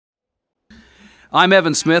I'm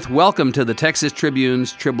Evan Smith. Welcome to the Texas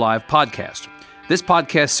Tribune's TribLive podcast. This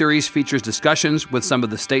podcast series features discussions with some of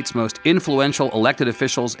the state's most influential elected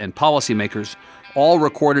officials and policymakers, all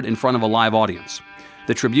recorded in front of a live audience.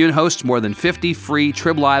 The Tribune hosts more than 50 free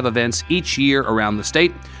TribLive events each year around the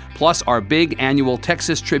state, plus our big annual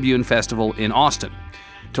Texas Tribune Festival in Austin.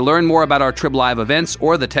 To learn more about our TribLive events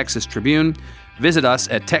or the Texas Tribune, visit us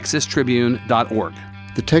at texastribune.org.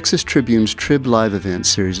 The Texas Tribune's TribLive event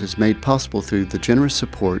series is made possible through the generous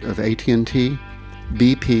support of AT&T,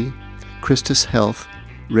 BP, Christus Health,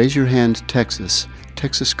 Raise Your Hand Texas,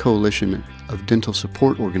 Texas Coalition of Dental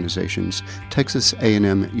Support Organizations, Texas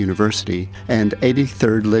A&M University, and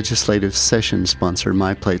 83rd Legislative Session sponsor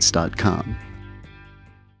MyPlates.com.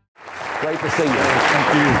 Great to see you.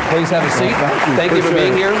 Thank you. Please have a seat. Thank you for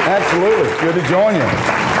being here. Absolutely. Good to join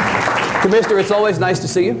you. Commissioner, it's always nice to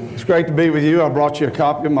see you. It's great to be with you. I brought you a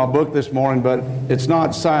copy of my book this morning, but it's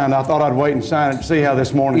not signed. I thought I'd wait and sign it to see how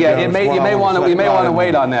this morning goes. Yeah, you may want to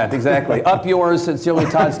wait on that. Exactly. Up yours, sincerely,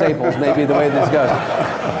 Todd Staples, may be the way this goes.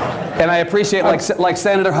 And I appreciate, like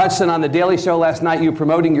Senator Hudson on the Daily Show last night, you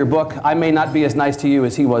promoting your book. I may not be as nice to you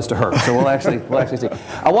as he was to her. So we'll actually see.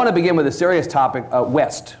 I want to begin with a serious topic,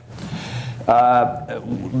 West.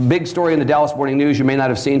 Big story in the Dallas Morning News you may not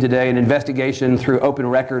have seen today. An investigation through open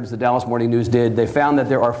records the Dallas Morning News did. They found that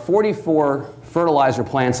there are 44 fertilizer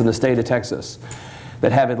plants in the state of Texas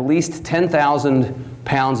that have at least 10,000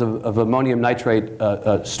 pounds of ammonium nitrate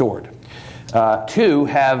stored. Two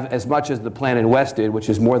have as much as the plant in West did, which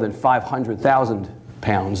is more than 500,000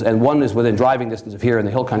 pounds. And one is within driving distance of here in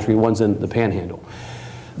the Hill Country, one's in the Panhandle.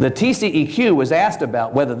 The TCEQ was asked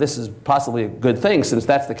about whether this is possibly a good thing, since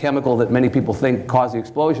that's the chemical that many people think caused the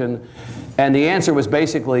explosion. And the answer was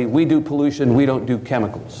basically, we do pollution, we don't do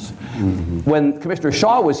chemicals. Mm-hmm. When Commissioner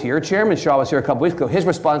Shaw was here, Chairman Shaw was here a couple weeks ago, his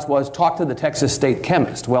response was, talk to the Texas state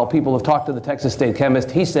chemist. Well, people have talked to the Texas state chemist.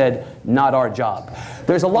 He said, not our job.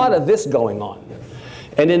 There's a lot of this going on.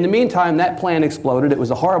 And in the meantime, that plant exploded. It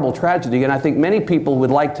was a horrible tragedy, and I think many people would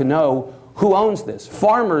like to know who owns this.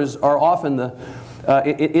 Farmers are often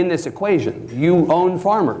in this equation. You own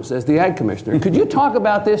farmers as the Ag Commissioner. Could you talk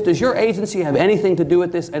about this? Does your agency have anything to do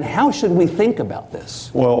with this? And how should we think about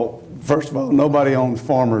this? Well, first of all, nobody owns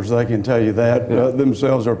farmers. They can tell you that. Yeah.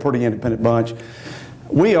 Themselves are a pretty independent bunch.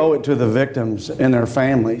 We owe it to the victims and their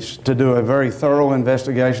families to do a very thorough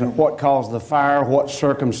investigation of what caused the fire, what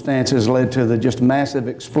circumstances led to the just massive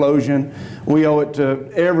explosion. We owe it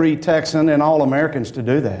to every Texan and all Americans to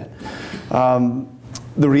do that.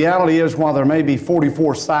 The reality is, while there may be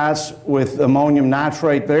 44 sites with ammonium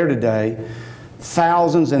nitrate there today,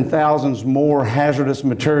 thousands and thousands more hazardous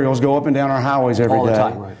materials go up and down our highways every day. All the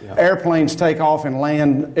time, right, yeah. Airplanes take off and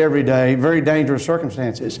land every day, very dangerous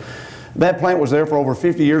circumstances. That plant was there for over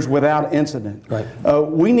 50 years without incident. Right.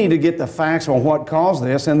 We need to get the facts on what caused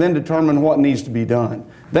this and then determine what needs to be done.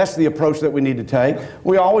 That's the approach that we need to take.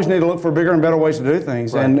 We always need to look for bigger and better ways to do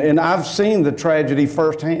things. Right. And I've seen the tragedy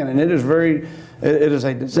firsthand, and it is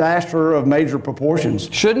a disaster of major proportions.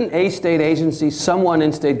 Shouldn't a state agency, someone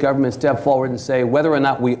in state government, step forward and say, whether or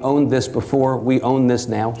not we owned this before, we own this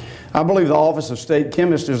now? I believe the Office of State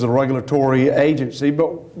Chemist is the regulatory agency,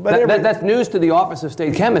 but that's news to the Office of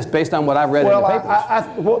State Chemist based on what I've read in the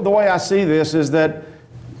papers. Well, the way I see this is that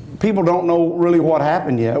people don't know really what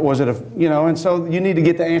happened yet. Was it and so you need to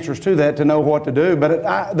get the answers to that to know what to do.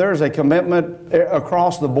 But there's a commitment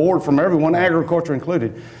across the board from everyone, agriculture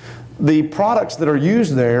included. The products that are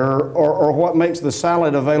used there are what makes the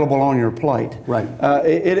salad available on your plate. Right.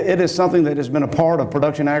 It is something that has been a part of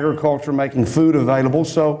production agriculture, making food available.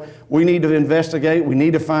 So we need to investigate, we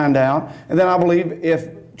need to find out. And then I believe if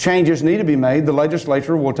changes need to be made, the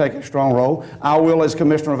legislature will take a strong role. I will, as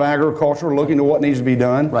Commissioner of Agriculture, look into what needs to be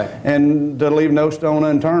done. Right. And to leave no stone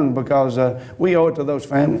unturned, because we owe it to those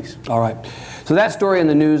families. All right. So that story in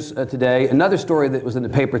the news today. Another story that was in the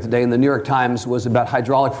paper today in the New York Times was about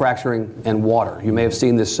hydraulic fracturing and water. You may have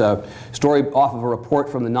seen this story off of a report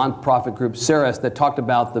from the nonprofit group Ceres that talked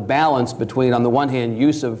about the balance between, on the one hand,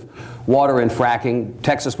 use of water and fracking.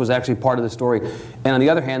 Texas was actually part of the story. And on the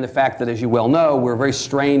other hand, the fact that, as you well know, we're very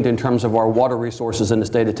strained in terms of our water resources in the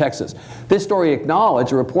state of Texas. This story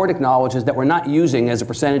the report acknowledges that we're not using as a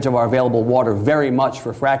percentage of our available water very much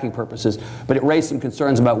for fracking purposes, but it raised some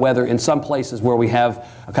concerns about whether in some places where we have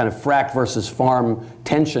a kind of frack versus farm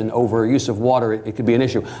tension over use of water, it could be an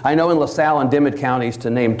issue. I know in LaSalle and Dimmitt counties, to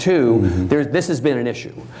name two, this has been an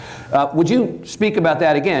issue. Would you speak about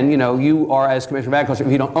that again? You are, as Commissioner of Agriculture,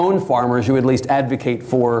 if you don't own farmers, you at least advocate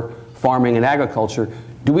for farming and agriculture.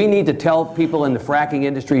 Do we need to tell people in the fracking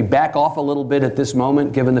industry back off a little bit at this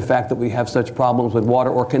moment, given the fact that we have such problems with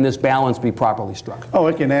water, or can this balance be properly struck? Oh,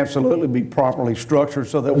 it can absolutely be properly structured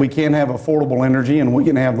so that we can have affordable energy and we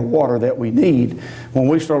can have the water that we need. When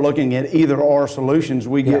we start looking at either or solutions,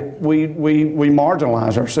 we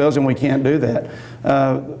marginalize ourselves, and we can't do that.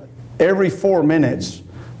 Every 4 minutes,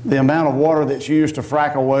 the amount of water that's used to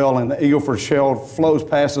frack a well in the Eagle Ford Shale flows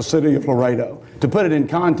past the city of Laredo. To put it in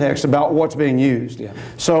context about what's being used. Yeah.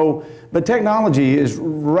 So, but technology is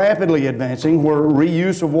rapidly advancing where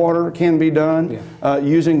reuse of water can be done,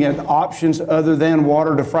 using options other than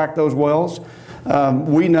water to frack those wells.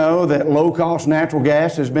 We know that low-cost natural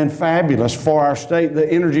gas has been fabulous for our state,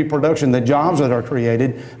 the energy production, the jobs that are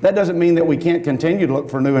created. That doesn't mean that we can't continue to look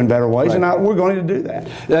for new and better ways, and we're going to do that.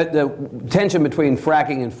 The tension between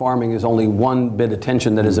fracking and farming is only one bit of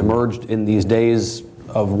tension that has emerged in these days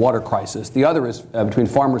of water crisis. The other is between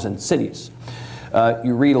farmers and cities.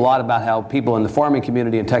 You read a lot about how people in the farming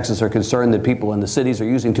community in Texas are concerned that people in the cities are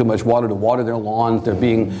using too much water to water their lawns. They're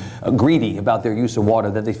being greedy about their use of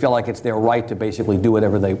water, that they feel like it's their right to basically do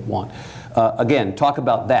whatever they want. Again, talk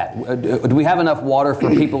about that. Do we have enough water for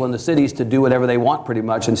people in the cities to do whatever they want pretty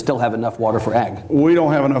much and still have enough water for ag? We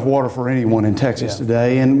don't have enough water for anyone in Texas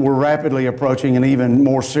today, and we're rapidly approaching an even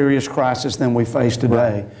more serious crisis than we face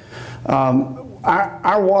today.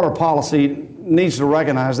 Our water policy needs to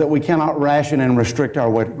recognize that we cannot ration and restrict our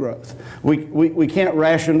way to growth. We can't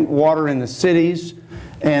ration water in the cities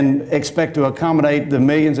and expect to accommodate the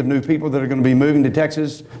millions of new people that are going to be moving to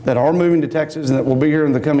Texas, that are moving to Texas, and that will be here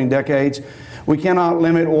in the coming decades. We cannot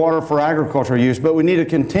limit water for agricultural use, but we need to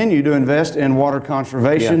continue to invest in water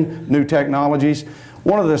conservation, new technologies.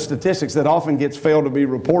 One of the statistics that often gets failed to be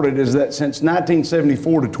reported is that since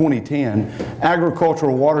 1974 to 2010,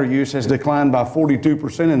 agricultural water use has declined by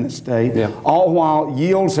 42% in the state, all while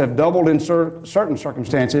yields have doubled in certain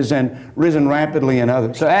circumstances and risen rapidly in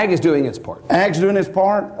others. So ag is doing its part. Ag's doing its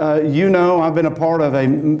part. You know, I've been a part of a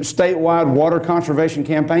statewide water conservation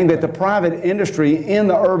campaign that the private industry in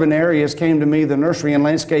the urban areas came to me, the nursery and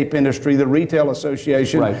landscape industry, the retail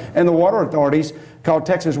association, and the water authorities, called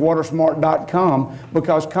TexasWatersmart.com,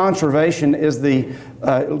 because conservation is the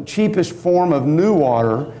cheapest form of new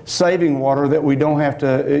water, saving water that we don't have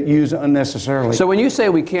to use unnecessarily. So when you say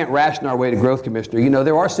we can't ration our way to growth, Commissioner, you know,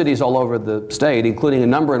 there are cities all over the state, including a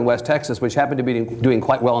number in West Texas, which happen to be doing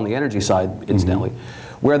quite well on the energy side, incidentally,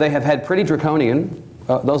 where they have had pretty draconian,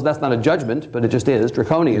 that's not a judgment, but it just is,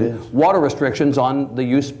 draconian water restrictions on the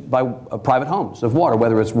use by private homes of water,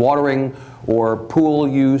 whether it's watering or pool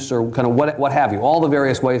use or kind of what have you, all the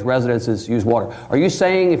various ways residences use water. Are you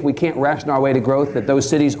saying if we can't ration our way to growth that those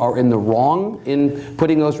cities are in the wrong in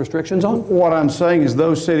putting those restrictions on? What I'm saying is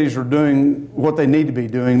those cities are doing what they need to be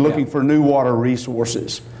doing, looking for new water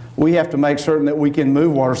resources. We have to make certain that we can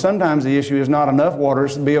move water. Sometimes the issue is not enough water,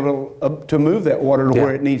 it's to be able to move that water to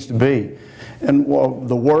where it needs to be. And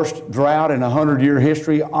the worst drought in 100-year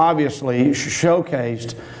history obviously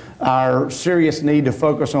showcased our serious need to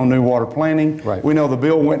focus on new water planning. We know the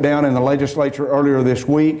bill went down in the legislature earlier this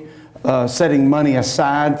week, setting money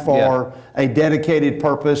aside for a dedicated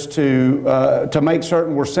purpose to make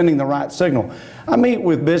certain we're sending the right signal. I meet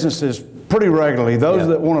with businesses pretty regularly, those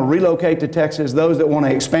that want to relocate to Texas, those that want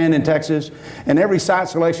to expand in Texas, and every site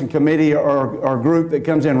selection committee or group that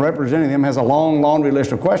comes in representing them has a long laundry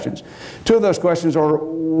list of questions. Two of those questions are,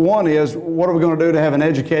 one is, what are we going to do to have an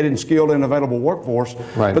educated and skilled and available workforce?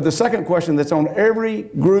 But the second question that's on every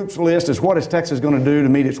group's list is, what is Texas going to do to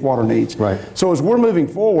meet its water needs? So as we're moving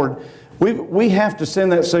forward, we have to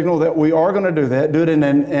send that signal that we are going to do that, do it in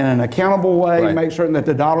an accountable way, make certain that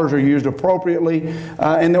the dollars are used appropriately,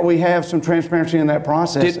 and that we have some transparency in that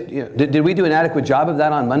process. Did we do an adequate job of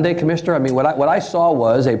that on Monday, Commissioner? I mean, what I saw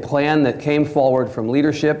was a plan that came forward from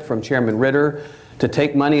leadership, from Chairman Ritter, to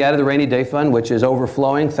take money out of the rainy day fund, which is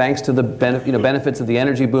overflowing thanks to the benefits of the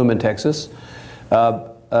energy boom in Texas.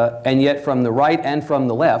 And yet from the right and from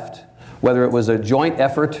the left, whether it was a joint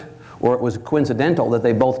effort or it was coincidental that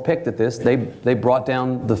they both picked at this, they brought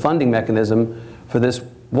down the funding mechanism for this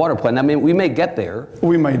water plan. I mean, we may get there.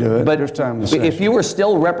 We may do it, but there's time to if you were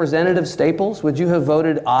still Representative Staples, would you have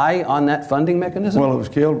voted aye on that funding mechanism? Well, it was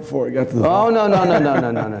killed before it got to the vote. Oh, no.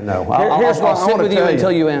 I'll sit with you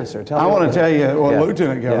until you answer. I want to tell you what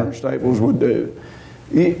Lieutenant Governor Staples would do.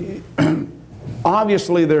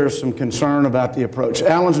 Obviously, there's some concern about the approach.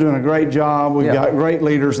 Alan's doing a great job. We've got great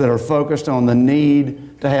leaders that are focused on the need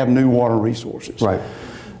to have new water resources.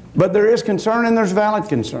 But there is concern, and there's valid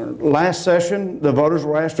concern. Last session, the voters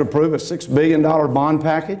were asked to approve a $6 billion bond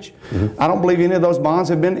package. I don't believe any of those bonds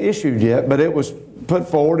have been issued yet, but it was put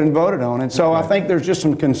forward and voted on. And so I think there's just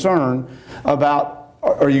some concern about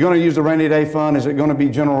are you going to use the rainy day fund? Is it going to be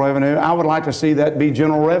general revenue? I would like to see that be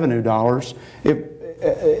general revenue dollars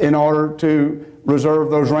in order to reserve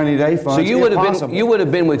those rainy day funds. So you would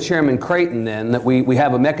have been with Chairman Creighton then, that we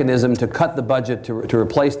have a mechanism to cut the budget to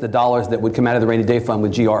replace the dollars that would come out of the rainy day fund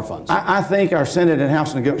with GR funds. I think our Senate and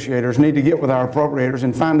House negotiators need to get with our appropriators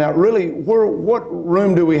and find out really what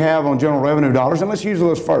room do we have on general revenue dollars, and let's use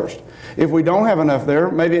those first. If we don't have enough there,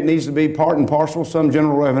 maybe it needs to be part and parcel, some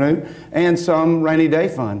general revenue and some rainy day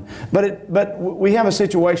fund. But we have a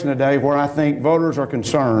situation today where I think voters are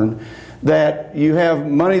concerned that you have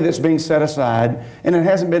money that's being set aside, and it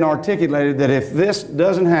hasn't been articulated that if this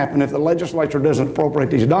doesn't happen, if the legislature doesn't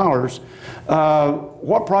appropriate these dollars,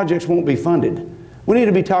 what projects won't be funded? We need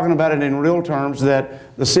to be talking about it in real terms,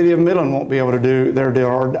 that the city of Midland won't be able to do their deal,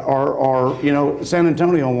 or San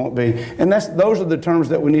Antonio won't be. And those are the terms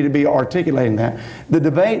that we need to be articulating that. The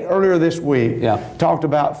debate earlier this week talked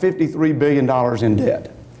about $53 billion in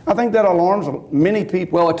debt. I think that alarms many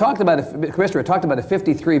people. Well, Commissioner, it talked about a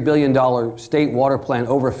 $53 billion state water plan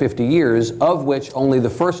over 50 years, of which only the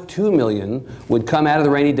first $2 million would come out of the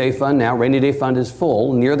rainy day fund. Now, rainy day fund is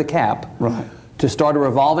full, near the cap. Right. To start a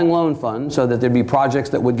revolving loan fund so that there'd be projects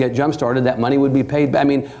that would get jump-started, that money would be paid back. I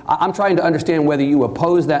mean, I'm trying to understand whether you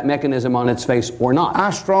oppose that mechanism on its face or not. I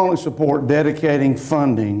strongly support dedicating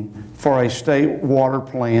funding for a state water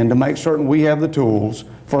plan to make certain we have the tools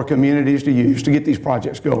for communities to use to get these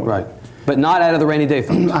projects going. Right. But not out of the rainy day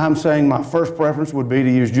fund. I'm saying my first preference would be to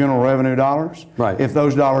use general revenue dollars. Right. If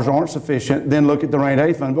those dollars aren't sufficient, then look at the rainy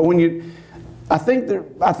day fund. But I think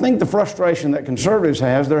the frustration that conservatives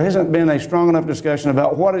have, there hasn't been a strong enough discussion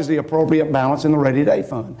about what is the appropriate balance in the rainy day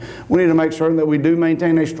fund. We need to make certain that we do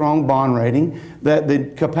maintain a strong bond rating, that the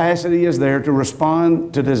capacity is there to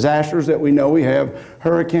respond to disasters that we know we have,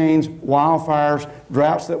 hurricanes, wildfires,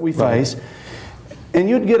 droughts that we face. And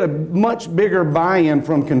you'd get a much bigger buy-in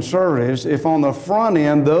from conservatives if on the front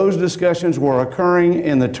end those discussions were occurring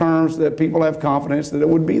in the terms that people have confidence that it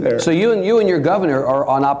would be there. So you and your governor are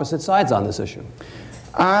on opposite sides on this issue.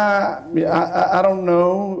 I don't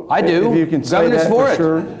know. I do. If you can say Governor's that for for it.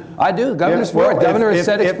 sure. I do. Governor's for it. Governor has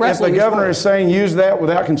said expressly. If the governor is saying use that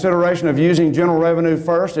without consideration of using general revenue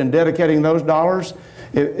first and dedicating those dollars,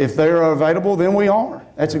 if they're available, then we are.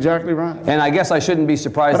 That's exactly right. And I guess I shouldn't be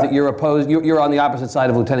surprised that you're opposed. You're on the opposite side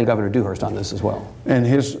of Lieutenant Governor Dewhurst on this as well. And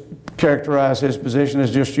characterized his position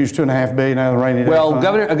as just use $2.5 billion out of the rainy day fund.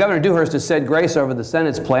 Well, Governor Dewhurst has said grace over the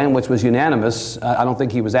Senate's plan, which was unanimous. I don't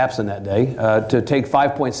think he was absent that day, to take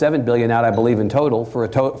 $5.7 billion out, I believe, in total for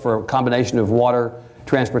a combination of water,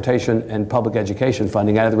 transportation, and public education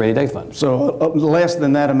funding out of the rainy day fund. So less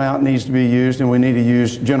than that amount needs to be used, and we need to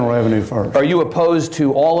use general revenue first. Are you opposed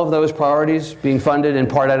to all of those priorities being funded in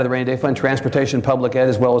part out of the rainy day fund, transportation, public ed,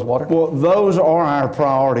 as well as water? Well, those are our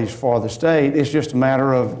priorities for the state. It's just a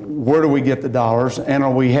matter of where do we get the dollars, and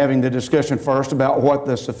are we having the discussion first about what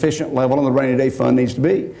the sufficient level in the rainy day fund needs to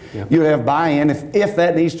be. Yeah. You have buy-in. If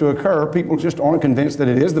that needs to occur, people just aren't convinced that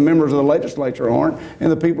it is. The members of the legislature aren't,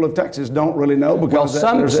 and the people of Texas don't really know because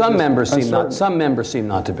some members seem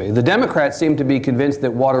not to be. The Democrats seem to be convinced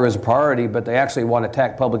that water is a priority, but they actually want to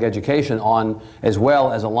tack public education on as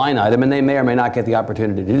well as a line item, and they may or may not get the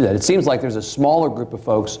opportunity to do that. It seems like there's a smaller group of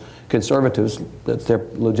folks, conservatives, that's their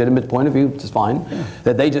legitimate point of view, which is fine,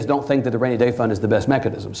 that they just don't think that the rainy day fund is the best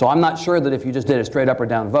mechanism. So I'm not sure that if you just did a straight up or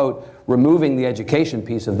down vote, removing the education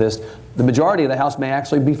piece of this, the majority of the House may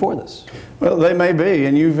actually be for this. Well, they may be,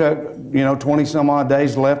 and you've got 20 some odd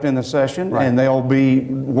days left in the session, right, and they'll be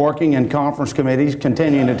working in conference committees,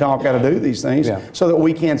 continuing to talk how to do these things, so that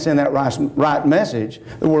we can send that right message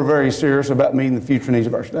that we're very serious about meeting the future needs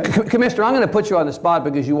of our state. Commissioner, I'm going to put you on the spot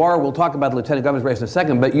because we'll talk about the Lieutenant Governor's race in a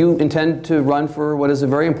second, but you intend to run for what is a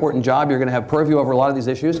very important job. You're going to have purview over a lot of these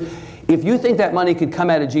issues. If you think that money could come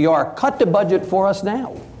out of GR, cut the budget for us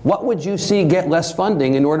now. What would you see get less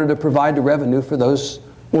funding in order to provide the revenue for those?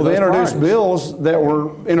 Well, the introduced bills that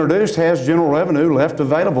were introduced has general revenue left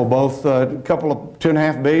available, both a couple of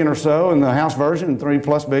 $2.5 billion or so in the House version and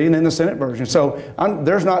 $3+ billion in the Senate version. So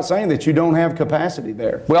there's not saying that you don't have capacity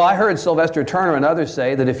there. Well, I heard Sylvester Turner and others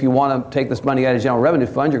say that if you want to take this money out of general revenue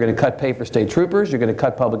fund, you're going to cut pay for state troopers, you're going to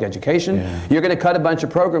cut public education, you're going to cut a bunch of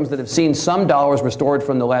programs that have seen some dollars restored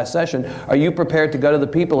from the last session. Are you prepared to go to the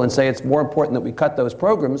people and say it's more important that we cut those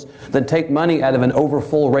programs than take money out of an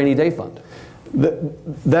overfull rainy day fund?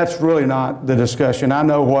 That's really not the discussion. I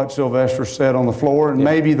know what Sylvester said on the floor, and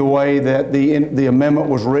maybe the way that the amendment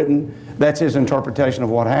was written, that's his interpretation of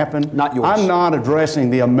what happened. Not yours. I'm not addressing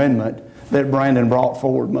the amendment that Brandon brought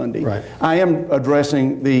forward Monday. Right. I am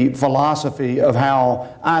addressing the philosophy of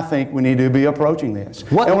how I think we need to be approaching this.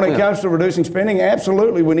 And when it comes to reducing spending,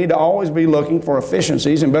 absolutely, we need to always be looking for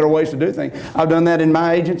efficiencies and better ways to do things. I've done that in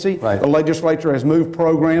my agency. Right. The legislature has moved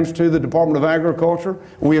programs to the Department of Agriculture.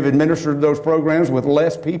 We have administered those programs with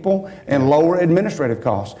less people and lower administrative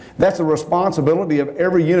costs. That's the responsibility of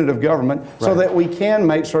every unit of government, so that we can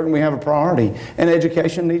make certain we have a priority. And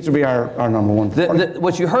education needs to be our number one priority.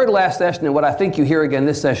 What you heard last session and what I think you hear again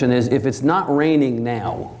this session is, if it's not raining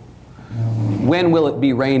now, when will it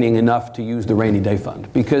be raining enough to use the rainy day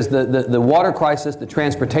fund? Because the water crisis, the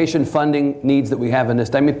transportation funding needs that we have in this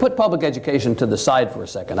state. I mean, put public education to the side for a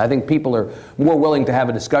second. I think people are more willing to have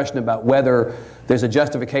a discussion about whether there's a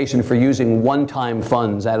justification for using one-time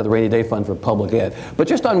funds out of the rainy day fund for public ed. But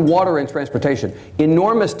just on water and transportation,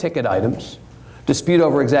 enormous ticket items, dispute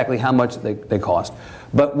over exactly how much they cost.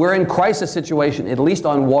 But we're in crisis situation, at least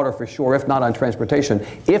on water for sure, if not on transportation.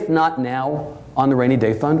 If not now, on the rainy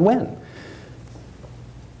day fund, when?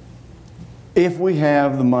 If we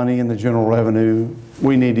have the money in the general revenue,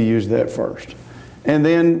 we need to use that first. And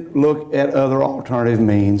then look at other alternative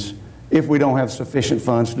means if we don't have sufficient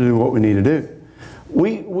funds to do what we need to do.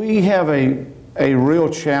 We have a real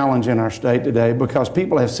challenge in our state today because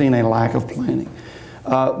people have seen a lack of planning.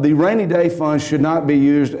 The rainy day fund should not be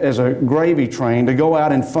used as a gravy train to go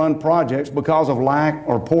out and fund projects because of lack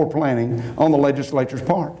or poor planning on the legislature's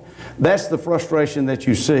part. That's the frustration that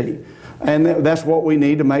you see. And that's what we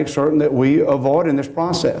need to make certain that we avoid in this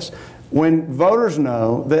process. When voters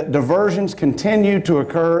know that diversions continue to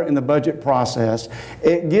occur in the budget process,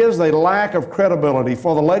 it gives a lack of credibility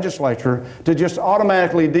for the legislature to just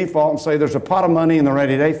automatically default and say there's a pot of money in the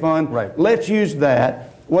rainy day fund. Right. Let's use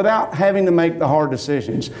that without having to make the hard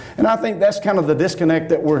decisions. And I think that's kind of the disconnect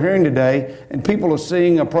that we're hearing today, and people are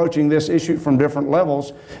seeing approaching this issue from different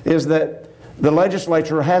levels, is that the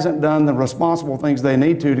legislature hasn't done the responsible things they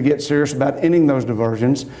need to get serious about ending those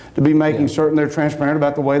diversions, to be making certain they're transparent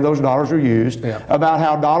about the way those dollars are used, about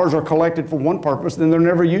how dollars are collected for one purpose, then they're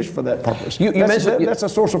never used for that purpose. That's a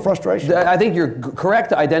source of frustration. I think you're correct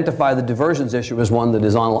to identify the diversions issue as one that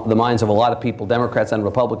is on the minds of a lot of people, Democrats and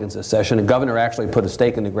Republicans this session. The governor actually put a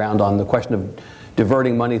stake in the ground on the question of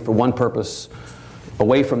diverting money for one purpose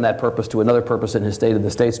away from that purpose to another purpose in his State of the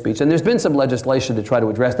State speech. And there's been some legislation to try to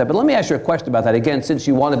address that. But let me ask you a question about that, again, since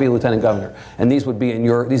you want to be lieutenant governor, and these issues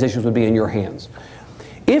would be in your hands.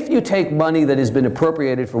 If you take money that has been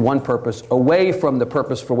appropriated for one purpose away from the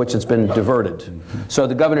purpose for which it's been diverted, so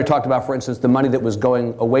the governor talked about, for instance, the money that was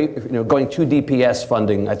going away, going to DPS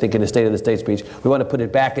funding, I think in the State of the State speech, we want to put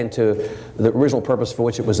it back into the original purpose for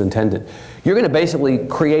which it was intended. You're going to basically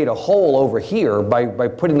create a hole over here by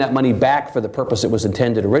putting that money back for the purpose it was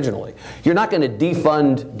intended originally. You're not going to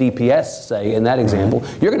defund DPS, say, in that example.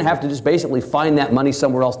 You're going to have to just basically find that money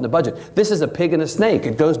somewhere else in the budget. This is a pig and a snake.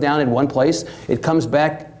 It goes down in one place, it comes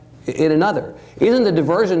back in another. Isn't the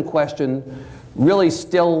diversion question really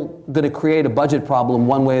still going to create a budget problem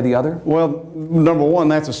one way or the other? Well, number one,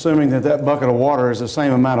 that's assuming that that bucket of water is the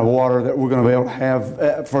same amount of water that we're going to be able to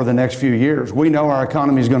have for the next few years. We know our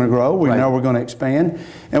economy is going to grow. We know we're going to expand.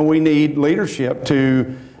 And we need leadership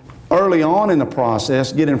to, early on in the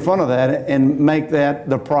process, get in front of that and make that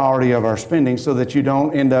the priority of our spending so that you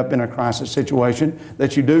don't end up in a crisis situation,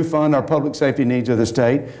 that you do fund our public safety needs of the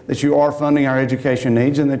state, that you are funding our education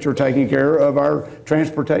needs, and that you're taking care of our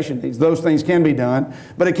transportation needs. Those things can be done,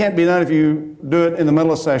 but it can't be done if you do it in the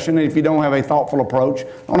middle of session and if you don't have a thoughtful approach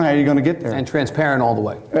on how you're going to get there. And transparent all the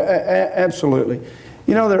way. Absolutely.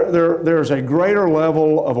 You know, there's a greater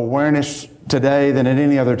level of awareness today than at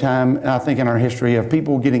any other time, I think, in our history of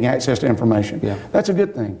people getting access to information. Yeah. That's a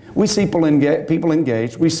good thing. We see people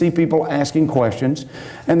engaged. We see people asking questions,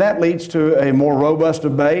 and that leads to a more robust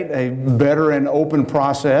debate, a better and open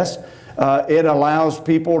process. It allows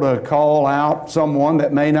people to call out someone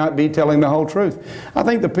that may not be telling the whole truth. I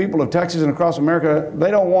think the people of Texas and across America,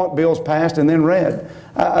 they don't want bills passed and then read.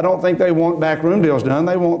 I don't think they want backroom deals done.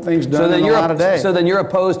 They want things done in a lot of days. So then you're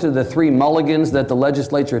opposed to the 3 mulligans that the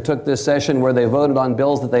legislature took this session, where they voted on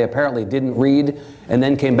bills that they apparently didn't read and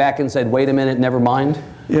then came back and said, wait a minute, never mind?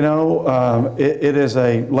 You know, it is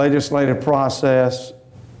a legislative process.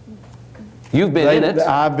 You've been in it.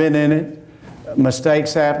 I've been in it.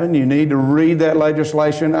 Mistakes happen. You need to read that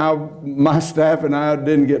legislation. My staff and I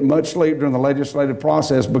didn't get much sleep during the legislative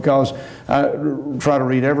process because I try to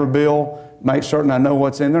read every bill, make certain I know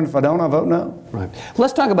what's in there, and if I don't, I vote no. Right.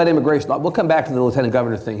 Let's talk about immigration law. We'll come back to the lieutenant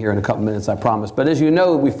governor thing here in a couple minutes, I promise. But as you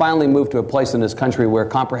know, we finally moved to a place in this country where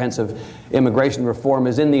comprehensive immigration reform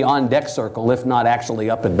is in the on-deck circle, if not actually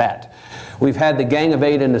up at bat. We've had the Gang of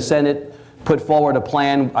 8 in the Senate put forward a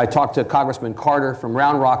plan. I talked to Congressman Carter from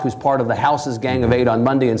Round Rock, who's part of the House's Gang of Eight on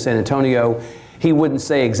Monday in San Antonio. He wouldn't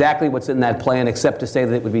say exactly what's in that plan, except to say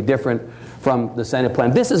that it would be different from the Senate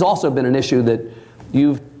plan. This has also been an issue that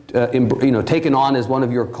you've taken on as one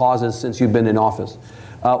of your causes since you've been in office.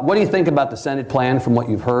 What do you think about the Senate plan from what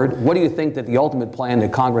you've heard? What do you think that the ultimate plan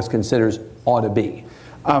that Congress considers ought to be?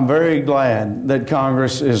 I'm very glad that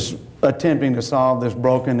Congress is attempting to solve this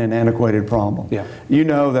broken and antiquated problem. Yeah. You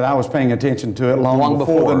know that I was paying attention to it long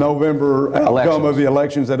before the November outcome of the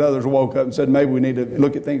elections, that others woke up and said maybe we need to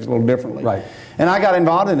look at things a little differently. Right. And I got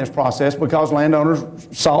involved in this process because landowners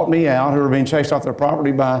sought me out who were being chased off their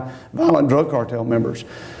property by violent drug cartel members.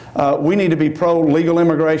 We need to be pro-legal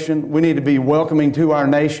immigration. We need to be welcoming to our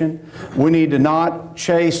nation. We need to not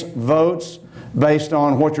chase votes based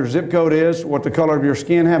on what your zip code is, what the color of your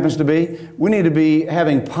skin happens to be. We need to be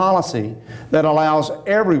having policy that allows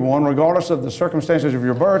everyone, regardless of the circumstances of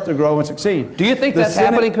your birth, to grow and succeed. Do you think that's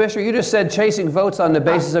happening, Commissioner? You just said chasing votes on the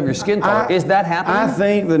basis of your skin color. Is that happening? I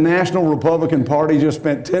think the National Republican Party just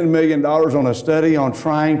spent $10 million on a study on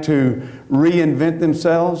trying to reinvent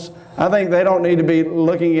themselves. I think they don't need to be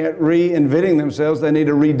looking at reinventing themselves. They need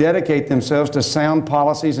to rededicate themselves to sound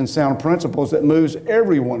policies and sound principles that moves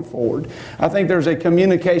everyone forward. I think there's a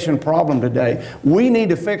communication problem today. We need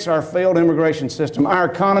to fix our failed immigration system. Our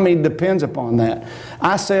economy depends upon that.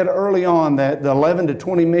 I said early on that the 11 to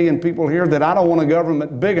 20 million people here, that I don't want a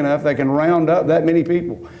government big enough that can round up that many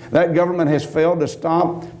people. That government has failed to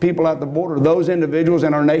stop people at the border. Those individuals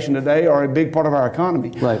in our nation today are a big part of our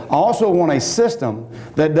economy. Right. I also want a system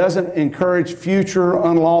that doesn't encourage future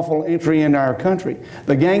unlawful entry into our country.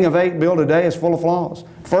 The Gang of Eight bill today is full of flaws.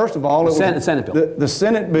 First of all, the Senate bill. The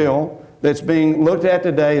Senate bill that's being looked at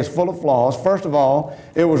today is full of flaws. First of all,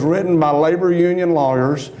 it was written by labor union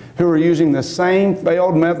lawyers who are using the same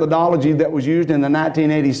failed methodology that was used in the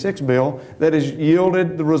 1986 bill that has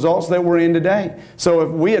yielded the results that we're in today. So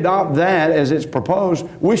if we adopt that as it's proposed,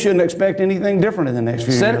 we shouldn't expect anything different in the next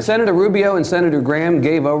few years. Senator Rubio and Senator Graham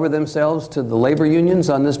gave over themselves to the labor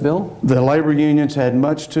unions on this bill? The labor unions had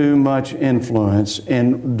much too much influence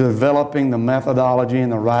in developing the methodology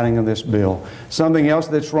and the writing of this bill. Something else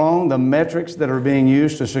that's wrong, the metrics that are being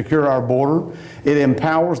used to secure our border. It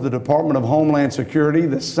empowers the Department of Homeland Security,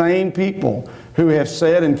 the same people who have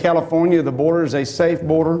said in California the border is a safe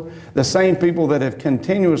border, the same people that have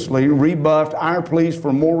continuously rebuffed our pleas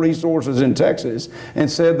for more resources in Texas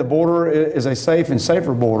and said the border is a safe and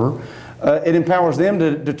safer border. It empowers them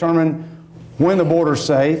to determine when the border is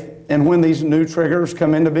safe and when these new triggers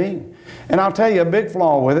come into being. And I'll tell you a big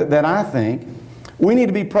flaw with it that I think we need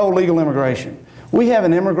to be pro-legal immigration. We have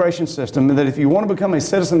an immigration system that if you want to become a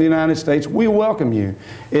citizen of the United States, we welcome you.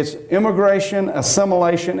 It's immigration,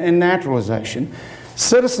 assimilation, and naturalization.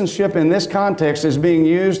 Citizenship in this context is being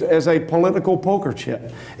used as a political poker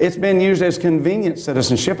chip. It's been used as convenient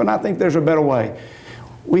citizenship, and I think there's a better way.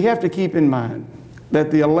 We have to keep in mind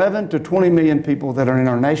that the 11 to 20 million people that are in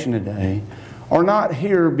our nation today are not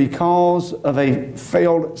here because of a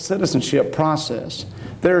failed citizenship process.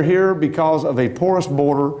 They're here because of a porous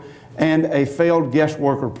border and a failed guest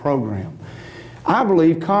worker program. I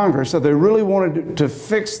believe Congress, if they really wanted to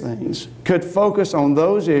fix things, could focus on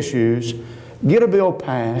those issues, get a bill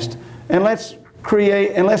passed, and let's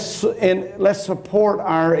create and let's support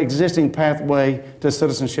our existing pathway to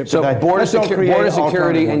citizenship today. So border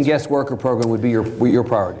security and guest worker program would be your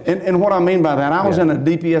priority. And what I mean by that, I was in a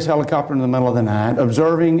DPS helicopter in the middle of the night,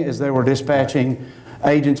 observing as they were dispatching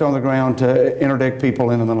agents on the ground to interdict people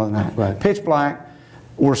in the middle of the night. Right. Pitch black.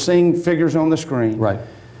 We're seeing figures on the screen. Right.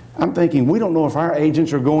 I'm thinking we don't know if our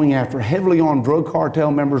agents are going after heavily armed drug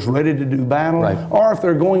cartel members ready to do battle, right, or if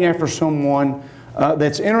they're going after someone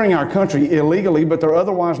that's entering our country illegally, but they're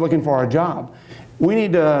otherwise looking for a job. We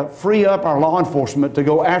need to free up our law enforcement to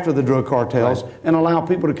go after the drug cartels, right, and allow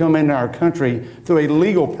people to come into our country through a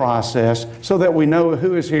legal process so that we know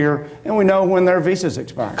who is here and we know when their visas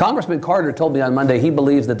expire. Congressman Carter told me on Monday he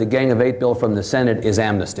believes that the Gang of Eight bill from the Senate is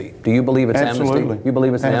amnesty. Do you believe it's Absolutely. amnesty? You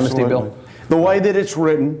believe it's an amnesty bill? The way that it's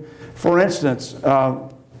written, for instance,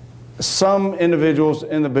 some individuals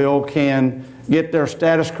in the bill can get their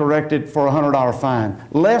status corrected for a $100 fine,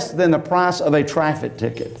 less than the price of a traffic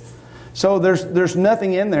ticket. So there's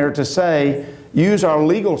nothing in there to say use our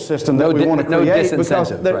legal system that we want to create because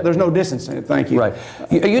there's no disincentive. Thank you. Right.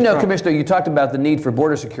 You know, Commissioner, you talked about the need for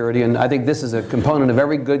border security, and I think this is a component of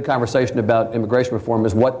every good conversation about immigration reform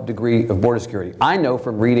is what degree of border security. I know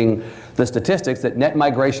from reading the statistics that net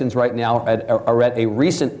migrations right now are at a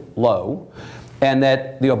recent low. and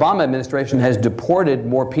that the Obama administration has deported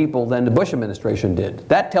more people than the Bush administration did.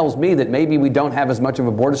 That tells me that maybe we don't have as much of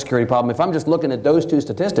a border security problem. If I'm just looking at those two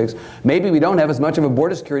statistics, maybe we don't have as much of a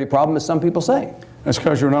border security problem as some people say. That's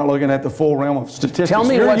because you're not looking at the full realm of statistics. Tell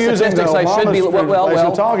me what statistics I should be.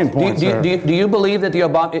 Well, talking points. Do you believe that the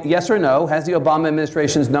Obama, yes or no, has the Obama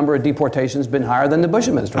administration's number of deportations been higher than the Bush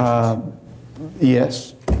administration's?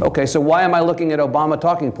 Yes. Okay, so why am I looking at Obama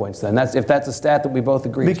talking points then? If that's a stat that we both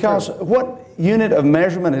agree is true. Because what unit of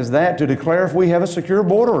measurement is that to declare if we have a secure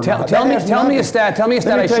border or not? Tell me a stat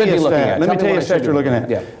I should be looking at. Let me tell you a stat you're looking at.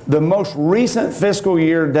 Yeah. The most recent fiscal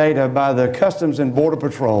year data by the Customs and Border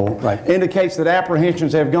Patrol indicates that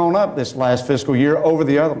apprehensions have gone up this last fiscal year over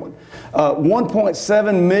the other one.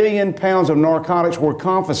 1.7 million pounds of narcotics were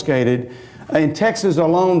confiscated in Texas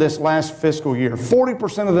alone this last fiscal year,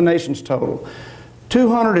 40% of the nation's total.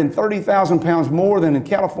 230,000 pounds more than in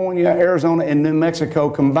California, Arizona, and New Mexico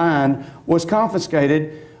combined was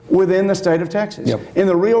confiscated within the state of Texas. Yep. In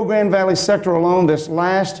the Rio Grande Valley sector alone this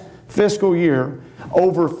last fiscal year,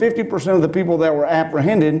 over 50% of the people that were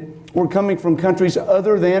apprehended were coming from countries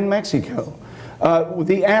other than Mexico.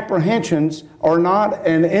 The apprehensions are not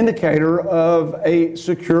an indicator of a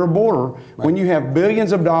secure border when you have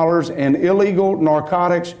billions of dollars in illegal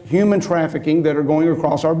narcotics, human trafficking that are going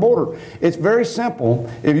across our border. It's very simple.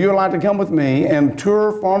 If you would like to come with me and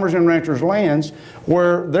tour farmers and ranchers' lands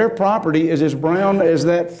where their property is as brown as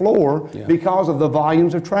that floor because of the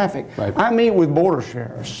volumes of traffic. I meet with border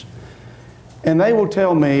sheriffs, and they will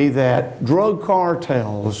tell me that drug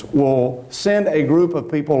cartels will send a group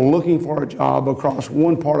of people looking for a job across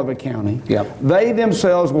one part of a county. They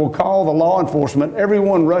themselves will call the law enforcement.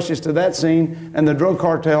 Everyone rushes to that scene, and the drug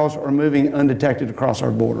cartels are moving undetected across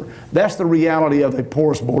our border. That's the reality of a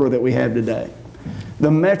porous border that we have today.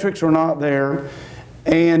 The metrics are not there.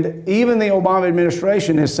 And even the Obama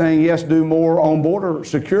administration is saying, yes, do more on border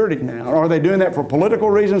security now. Are they doing that for political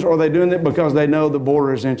reasons, or are they doing it because they know the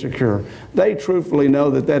border is insecure? They truthfully know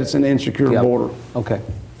that it's an insecure border. Okay.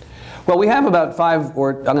 Well, we have about I'm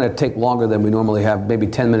going to take longer than we normally have, maybe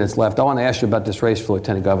 10 minutes left. I want to ask you about this race for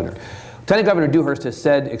Lieutenant Governor. Lieutenant Governor Dewhurst has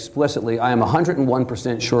said explicitly, I am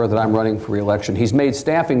 101% sure that I'm running for re-election. He's made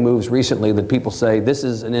staffing moves recently that people say this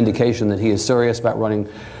is an indication that he is serious about running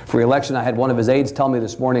for re-election. I had one of his aides tell me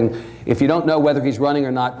this morning, if you don't know whether he's running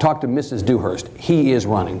or not, talk to Mrs. Dewhurst. He is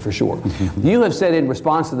running for sure. You have said in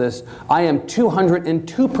response to this, I am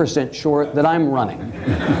 202% sure that I'm running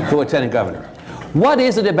for Lieutenant Governor. What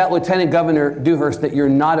is it about Lieutenant Governor Dewhurst that you're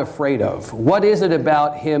not afraid of? What is it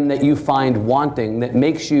about him that you find wanting that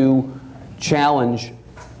makes you challenge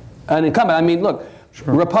an incumbent? I mean, look,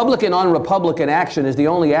 Republican on Republican action is the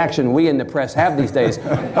only action we in the press have these days.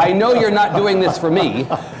 I know you're not doing this for me.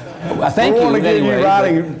 Thank you. We want to get you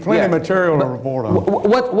writing plenty of material to report on.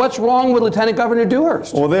 What's wrong with Lieutenant Governor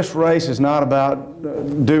Dewhurst? Well, this race is not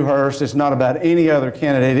about Dewhurst. It's not about any other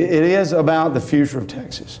candidate. It is about the future of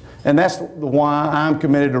Texas. And that's why I'm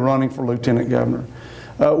committed to running for Lieutenant Governor.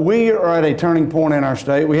 We are at a turning point in our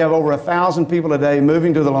state. We have over 1,000 people today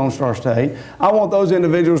moving to the Lone Star State. I want those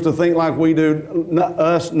individuals to think like we do,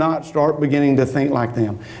 not start beginning to think like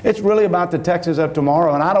them. It's really about the Texas of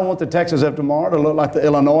tomorrow, and I don't want the Texas of tomorrow to look like the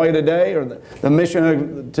Illinois today or the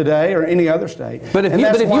Michigan today or any other state. But if you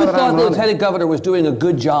thought the Lieutenant Governor was doing a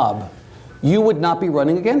good job, you would not be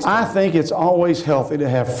running against him. I think it's always healthy to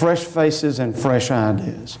have fresh faces and fresh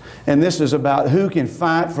ideas. And this is about who can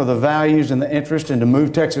fight for the values and the interest and to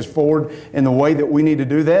move Texas forward in the way that we need to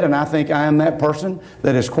do that. And I think I am that person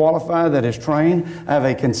that is qualified, that is trained. I have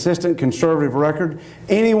a consistent conservative record.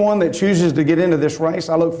 Anyone that chooses to get into this race,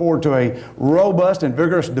 I look forward to a robust and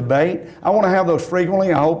vigorous debate. I want to have those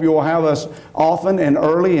frequently. I hope you will have us often and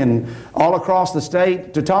early and all across the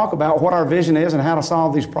state to talk about what our vision is and how to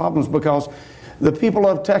solve these problems, because the people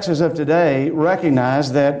of Texas of today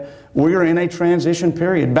recognize that we are in a transition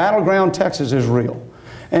period. Battleground Texas is real.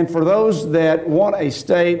 And for those that want a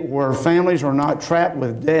state where families are not trapped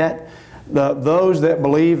with debt, those that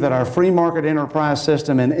believe that our free market enterprise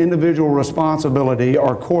system and individual responsibility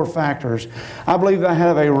are core factors, I believe they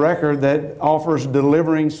have a record that offers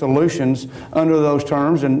delivering solutions under those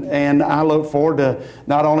terms, and I look forward to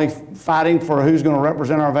not only fighting for who's going to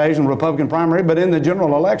represent our values in the Republican primary, but in the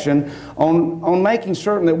general election on making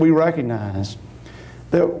certain that we recognize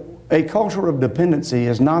that a culture of dependency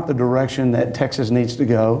is not the direction that Texas needs to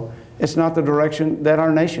go. It's not the direction that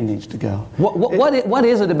our nation needs to go. What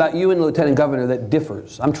is it about you and the Lieutenant Governor that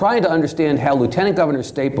differs? I'm trying to understand how Lieutenant Governor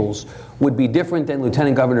Staples would be different than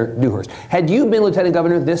Lieutenant Governor Dewhurst. Had you been Lieutenant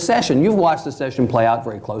Governor this session, you've watched the session play out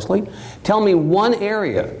very closely. Tell me one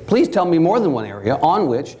area, please tell me more than one area, on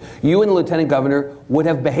which you and the Lieutenant Governor would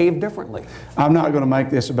have behaved differently. I'm not going to make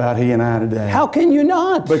this about he and I today. How can you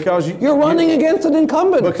not? Because you're running against an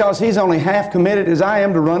incumbent. Because he's only half committed as I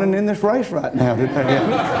am to running in this race right now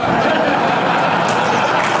today.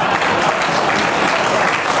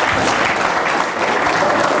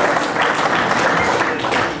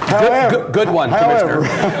 Good one, Commissioner.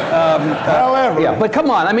 However, yeah, but come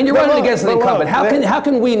on. I mean, you're running against an incumbent. How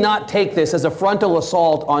can we not take this as a frontal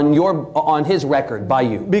assault on his record by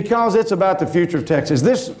you? Because it's about the future of Texas.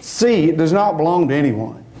 This seat does not belong to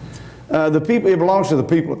anyone. It belongs to the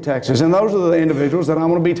people of Texas, and those are the individuals that I'm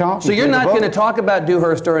going to be talking to. So you're not going to talk about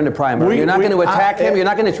Dewhurst during the primary? You're not going to attack him? You're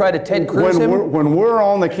not going to try to Ted Cruz him? When we're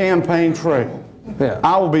on the campaign trail, yeah.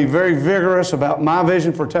 I will be very vigorous about my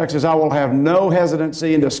vision for Texas. I will have no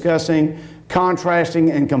hesitancy in discussing, contrasting,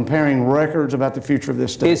 and comparing records about the future of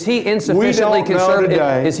this state. Is he insufficiently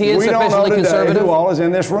conservative? Is he insufficiently conservative? Who all is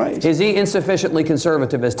in this race? Is he insufficiently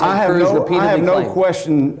conservative, as Ted Cruz repeatedly claimed? I have no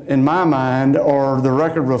question in my mind, or the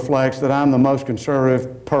record reflects, that I'm the most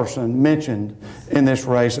conservative person mentioned in this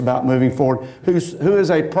race about moving forward, who is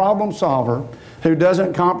a problem solver, who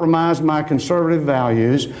doesn't compromise my conservative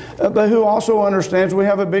values, but who also understands we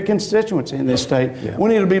have a big constituency in this state. Yeah. We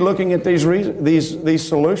need to be looking at these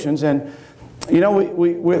solutions, and you know,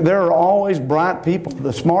 there are always bright people.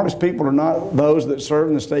 The smartest people are not those that serve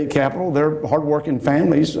in the state capitol. They're hardworking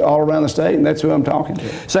families all around the state, and that's who I'm talking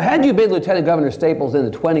to. So had you been Lieutenant Governor Staples in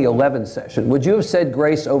the 2011 session, would you have said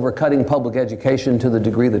grace over cutting public education to the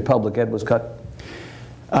degree that public ed was cut?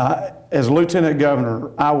 As Lieutenant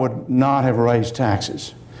Governor, I would not have raised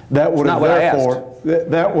taxes. That would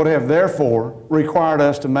have therefore required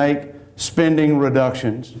us to make spending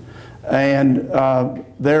reductions, and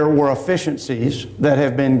there were efficiencies that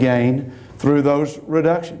have been gained through those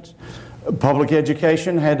reductions. Public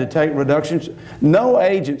education had to take reductions. No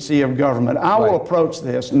agency of government, I will approach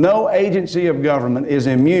this, no agency of government is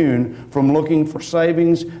immune from looking for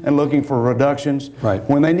savings and looking for reductions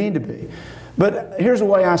when they need to be. But here's the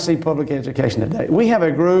way I see public education today. We have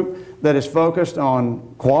a group that is focused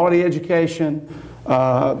on quality education,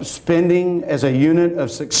 spending as a unit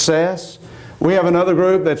of success. We have another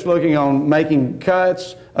group that's looking on making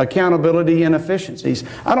cuts, accountability, and efficiencies.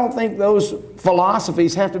 I don't think those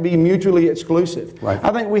philosophies have to be mutually exclusive.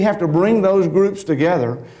 I think we have to bring those groups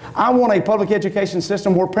together. I want a public education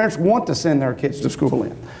system where parents want to send their kids to school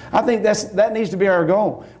in. I think that needs to be our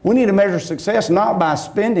goal. We need to measure success not by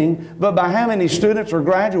spending, but by how many students are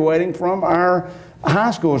graduating from our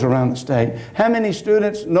high schools around the state. How many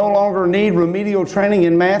students no longer need remedial training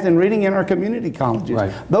in math and reading in our community colleges?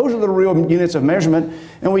 Those are the real units of measurement,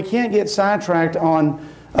 and we can't get sidetracked on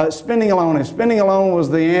spending alone. If spending alone was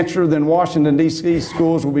the answer, then Washington, D.C.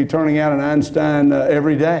 schools will be turning out an Einstein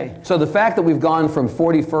every day. So the fact that we've gone from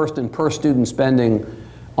 41st in per student spending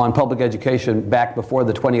on public education back before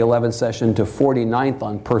the 2011 session to 49th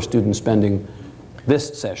on per student spending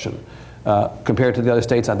this session, compared to the other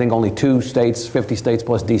states, I think only 2 states, 50 states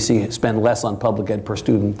plus D.C., spend less on public ed per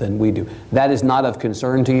student than we do. That is not of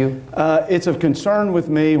concern to you? It's of concern with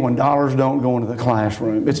me when dollars don't go into the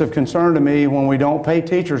classroom. It's of concern to me when we don't pay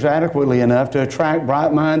teachers adequately enough to attract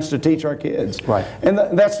bright minds to teach our kids. And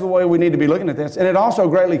that's the way we need to be looking at this. And it also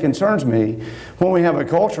greatly concerns me when we have a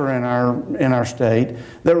culture in our state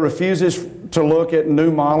that refuses to look at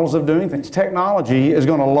new models of doing things. Technology is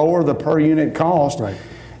going to lower the per unit cost.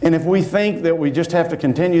 And if we think that we just have to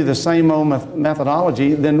continue the same old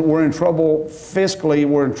methodology, then we're in trouble fiscally,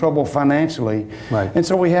 we're in trouble financially. And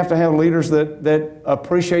so we have to have leaders that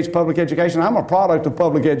appreciates public education. I'm a product of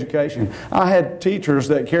public education. I had teachers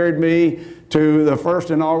that carried me to the first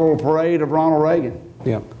inaugural parade of Ronald Reagan.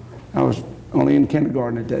 I was only in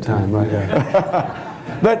kindergarten at that time.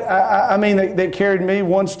 But I mean, they carried me,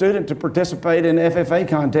 one student, to participate in FFA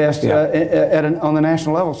contests on the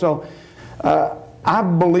national level. So I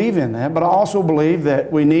believe in that, but I also believe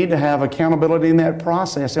that we need to have accountability in that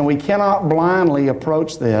process, and we cannot blindly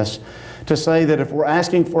approach this to say that if we're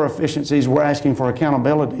asking for efficiencies, we're asking for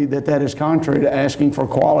accountability, that is contrary to asking for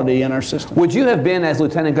quality in our system. Would you have been, as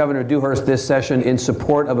Lieutenant Governor Dewhurst this session, in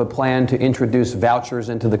support of a plan to introduce vouchers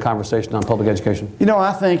into the conversation on public education? You know,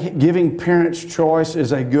 I think giving parents choice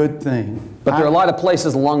is a good thing. But there are a lot of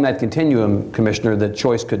places along that continuum, Commissioner, that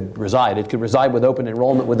choice could reside. It could reside with open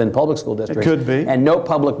enrollment within public school districts. It could be. And no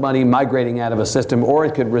public money migrating out of a system, or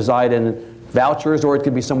it could reside in vouchers, or it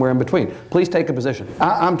could be somewhere in between. Please take a position.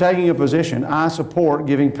 I'm taking a position. I support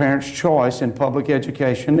giving parents choice in public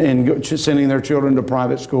education and sending their children to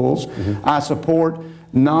private schools. I support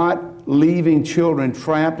not leaving children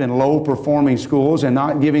trapped in low-performing schools and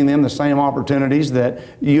not giving them the same opportunities that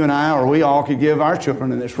you and I or we all could give our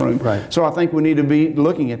children in this room. Right. So I think we need to be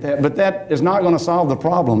looking at that. But that is not going to solve the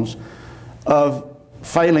problems of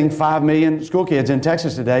failing 5 million school kids in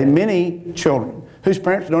Texas today. Many children whose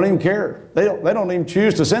parents don't even care. They don't even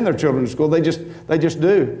choose to send their children to school. They just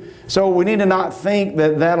do. So we need to not think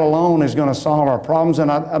that that alone is going to solve our problems.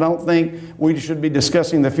 And I don't think we should be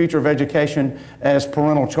discussing the future of education as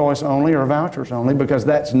parental choice only or vouchers only, because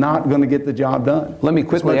that's not going to get the job done. Let me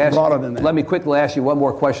quickly ask you one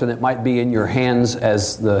more question that might be in your hands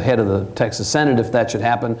as the head of the Texas Senate, if that should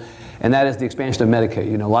happen. And that is the expansion of Medicaid.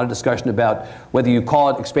 You know, a lot of discussion about whether you call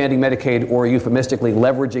it expanding Medicaid or euphemistically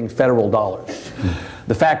leveraging federal dollars.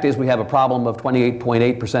 The fact is we have a problem of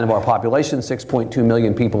 28.8% of our population, 6.2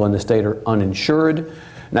 million people in the state are uninsured. And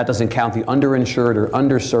that doesn't count the underinsured or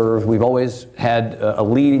underserved. We've always had a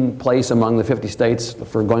leading place among the 50 states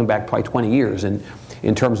for going back probably 20 years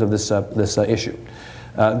in terms of this issue.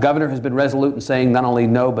 Governor has been resolute in saying not only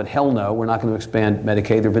no, but hell no, we're not going to expand Medicaid.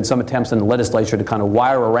 There have been some attempts in the legislature to kind of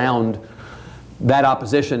wire around that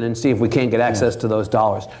opposition and see if we can't get access to those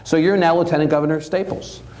dollars. So you're now Lieutenant Governor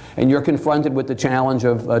Staples, and you're confronted with the challenge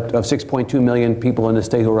of 6.2 million people in the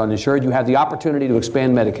state who are uninsured. You have the opportunity to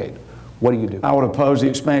expand Medicaid. What do you do? I would oppose the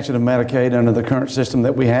expansion of Medicaid under the current system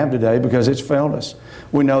that we have today because it's failed us.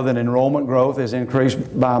 We know that enrollment growth has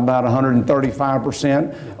increased by about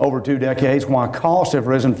 135% over 2 decades, while costs have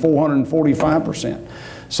risen 445%.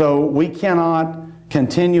 So we cannot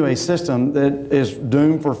continue a system that is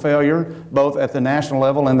doomed for failure both at the national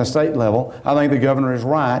level and the state level. I think the governor is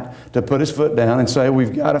right to put his foot down and say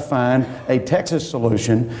we've got to find a Texas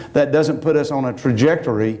solution that doesn't put us on a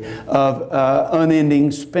trajectory of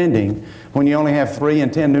unending spending when you only have 3 in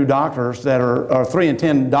 10 new doctors that are, or 3 in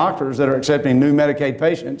 10 doctors that are accepting new Medicaid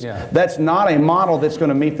patients. Yeah. That's not a model that's going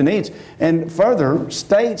to meet the needs. And further,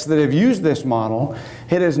 states that have used this model,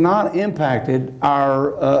 it has not impacted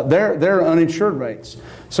our their uninsured rates.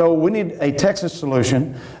 So we need a Texas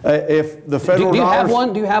solution. If the federal do you have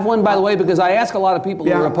one? Do you have one, by the way? Because I ask a lot of people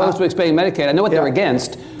who are opposed to expanding Medicaid. I know what they're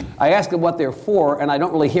against. I ask them what they're for, and I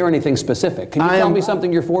don't really hear anything specific. Can you tell me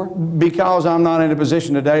something you're for? Because I'm not in a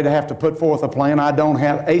position today to have to put forth a plan. I don't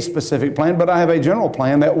have a specific plan, but I have a general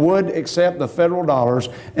plan that would accept the federal dollars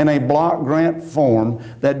in a block grant form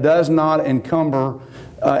that does not encumber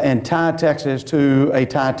and tie Texas to a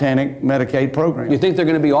Titanic Medicaid program. You think they're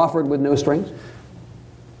going to be offered with no strings?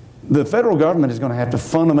 The federal government is going to have to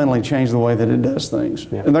fundamentally change the way that it does things.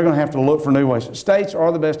 Yeah. And they're going to have to look for new ways. States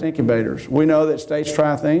are the best incubators. We know that states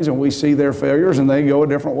try things and we see their failures and they go a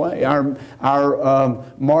different way. Our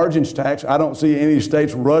margins tax, I don't see any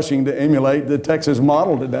states rushing to emulate the Texas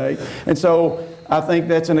model today. And so I think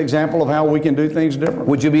that's an example of how we can do things differently.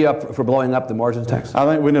 Would you be up for blowing up the margins tax? I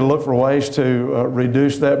think we need to look for ways to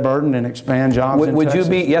reduce that burden and expand jobs in Texas. Would you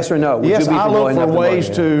be, yes or no? Yes, I look for ways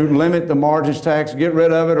to limit the margins tax, get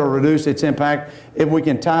rid of it or reduce its impact if we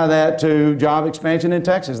can tie that to job expansion in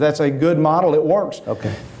Texas. That's a good model. It works.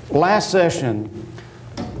 Okay. Last session,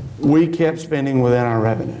 we kept spending within our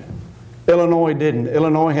revenue. Illinois didn't.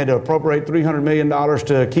 Illinois had to appropriate $300 million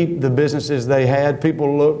to keep the businesses they had.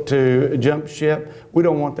 People looked to jump ship. We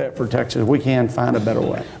don't want that for Texas. We can find a better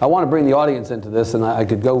way. I want to bring the audience into this, and I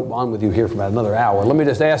could go on with you here for about another hour. Let me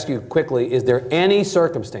just ask you quickly, is there any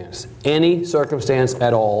circumstance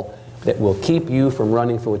at all that will keep you from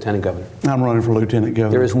running for lieutenant governor? I'm running for lieutenant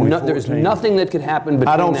governor. There is nothing that could happen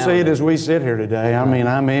between now and then. I don't see it as we sit here today. I mean,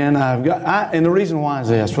 I'm in. And the reason why is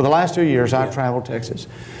this. For the last 2 years, I've traveled Texas.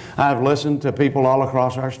 I've listened to people all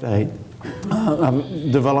across our state.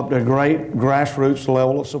 I've developed a great grassroots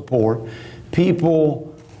level of support.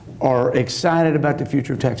 People are excited about the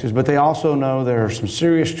future of Texas, but they also know there are some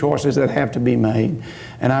serious choices that have to be made,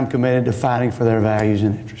 and I'm committed to fighting for their values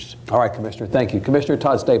and interests. All right, Commissioner, thank you. Commissioner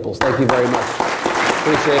Todd Staples, thank you very much.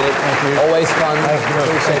 Appreciate it. Thank you. Always fun.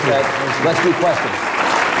 Appreciate that. Let's do questions.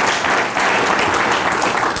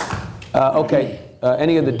 Okay.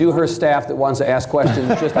 Any of the Dewhurst staff that wants to ask questions,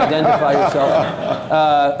 just identify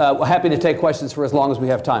yourself. We're happy to take questions for as long as we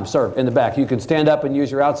have time. Sir, in the back. You can stand up and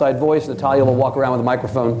use your outside voice. Natalia will walk around with a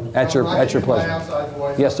microphone at your pleasure. My outside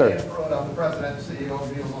voice. Yes, sir. I'm the president and CEO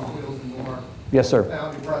of Meals on Wheels in Warren. Yes, sir.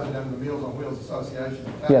 Founding president of the Meals on Wheels Association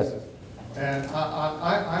of Texas. Yes. And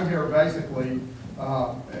I'm here basically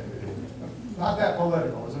not that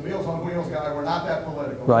political. As a Meals on Wheels guy, we're not that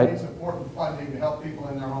political. Right. We need support and funding to help people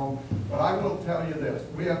in their home. But I will tell you this.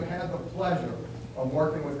 We have had the pleasure of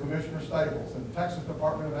working with Commissioner Staples and the Texas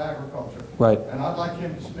Department of Agriculture. Right. And I'd like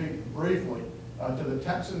him to speak briefly to the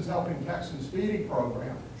Texans Helping Texans feeding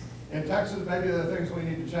program. In Texas, maybe there are things we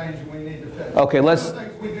need to change and we need to fix. Okay, let's. One of the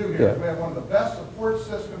things we do here is we have one of the best support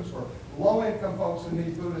systems for low-income folks who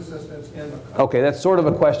need food assistance in the country. Okay, that's sort of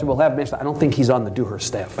a question we'll have mentioned. I don't think he's on the Dewhurst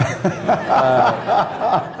staff.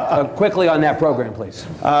 Quickly on that program, please.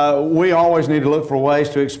 We always need to look for ways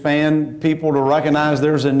to expand people to recognize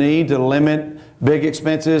there's a need to limit big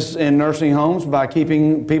expenses in nursing homes by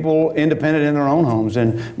keeping people independent in their own homes.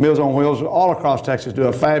 And Meals on Wheels all across Texas do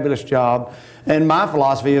a fabulous job. And my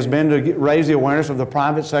philosophy has been to raise the awareness of the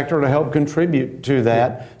private sector to help contribute to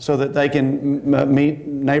that so that they can meet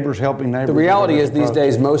neighbors helping neighbors. The reality is these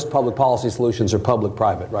days most public policy solutions are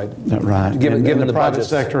public-private, right? Right. Given the private budgets.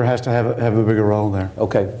 sector has to have a bigger role there.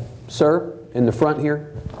 Okay. Sir, in the front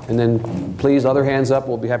here. And then please, other hands up.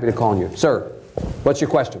 We'll be happy to call on you. Sir. What's your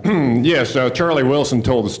question? Yes, Charlie Wilson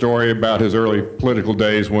told the story about his early political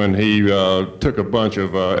days when he took a bunch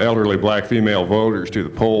of elderly black female voters to the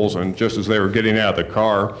polls, and just as they were getting out of the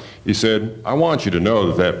car, he said, I want you to know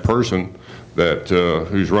that that person that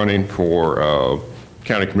who's running for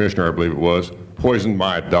county commissioner, I believe it was, poisoned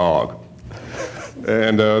my dog.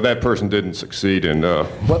 And that person didn't succeed in...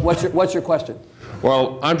 What's your question?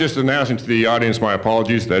 Well, I'm just announcing to the audience my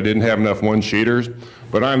apologies that I didn't have enough one-sheeters,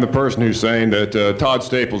 but I'm the person who's saying that Todd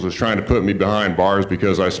Staples is trying to put me behind bars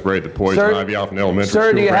because I sprayed the poison ivy off an elementary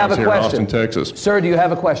school grounds here in Austin, Texas. Sir, do you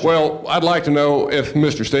have a question? Well, I'd like to know if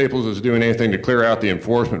Mr. Staples is doing anything to clear out the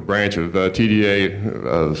enforcement branch of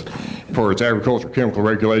TDA for its agricultural chemical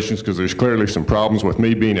regulations, because there's clearly some problems with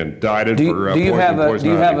me being indicted for poisoning poison.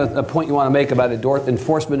 Do you have a point you want to make about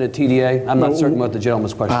enforcement at TDA? I'm not certain what the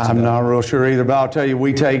gentleman's question is. I'm not real sure either, but I'll tell you,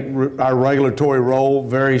 we take our regulatory role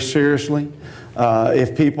very seriously.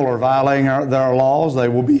 If people are violating their laws, they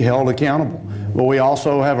will be held accountable. But we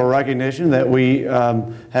also have a recognition that we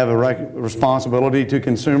have a responsibility to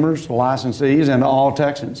consumers, to licensees, and to all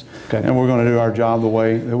Texans. Okay. And we're going to do our job the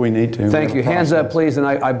way that we need to. Thank you. Hands up, please. And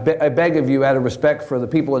I beg of you, out of respect for the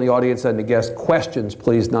people in the audience and the guests, questions,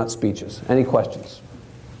 please, not speeches. Any questions?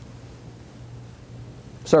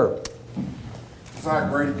 Sir. Zach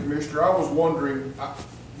Brady, Commissioner. I was wondering,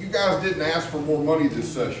 you guys didn't ask for more money this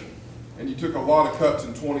session, and you took a lot of cuts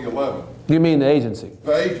in 2011. You mean the agency?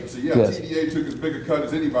 The agency, yeah. Yes. TDA took as big a cut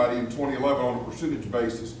as anybody in 2011 on a percentage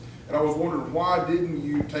basis. And I was wondering, why didn't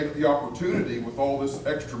you take the opportunity with all this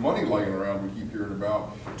extra money laying around we keep hearing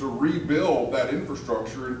about to rebuild that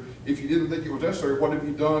infrastructure? And if you didn't think it was necessary, what have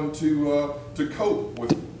you done to cope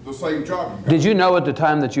with the same job you got? Did you know at the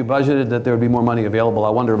time that you budgeted that there would be more money available? I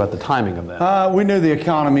wonder about the timing of that. We knew the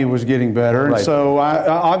economy was getting better, and so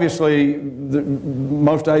obviously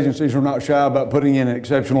most agencies are not shy about putting in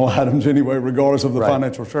exceptional items anyway, regardless of the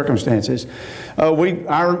financial circumstances.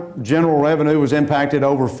 Our general revenue was impacted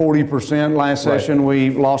over 40% last session. We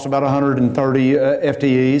lost about 130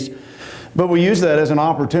 FTEs. But we use that as an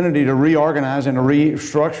opportunity to reorganize and to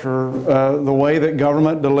restructure the way that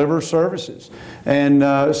government delivers services.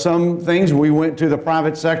 And some things we went to the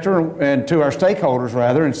private sector and to our stakeholders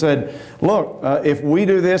rather and said, look, if we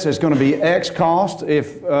do this, it's going to be X cost.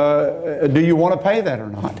 Do you want to pay that or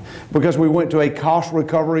not? Because we went to a cost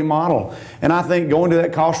recovery model. And I think going to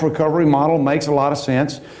that cost recovery model makes a lot of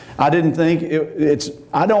sense. I don't think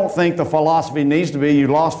the philosophy needs to be you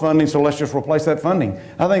lost funding, so let's just replace that funding.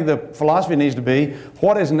 I think the philosophy needs to be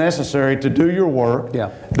what is necessary to do your work,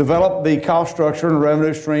 develop the cost structure and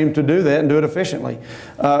revenue stream to do that and do it efficiently.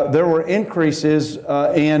 There were increases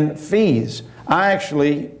in fees. I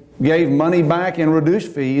actually gave money back and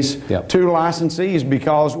reduced fees to licensees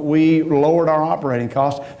because we lowered our operating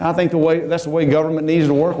costs. And I think that's the way government needs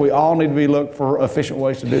to work. We all need to be looking for efficient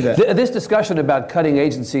ways to do that. This discussion about cutting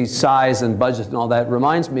agency size and budget and all that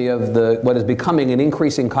reminds me of what is becoming an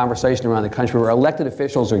increasing conversation around the country where elected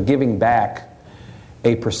officials are giving back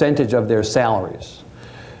a percentage of their salaries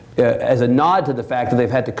as a nod to the fact that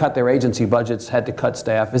they've had to cut their agency budgets, had to cut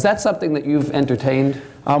staff. Is that something that you've entertained?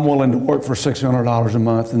 I'm willing to work for $600 a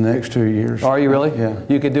month in the next 2 years. Are you really? Yeah.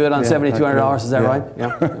 You could do it on $7,200, is that right?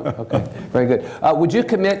 Yeah. Okay, very good. Would you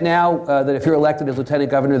commit now that if you're elected as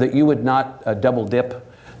lieutenant governor that you would not double dip,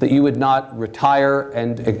 that you would not retire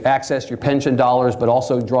and access your pension dollars but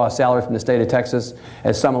also draw a salary from the state of Texas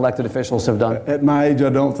as some elected officials have done? At my age, I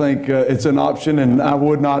don't think it's an option, and I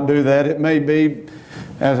would not do that. It may be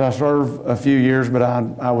as I serve a few years, but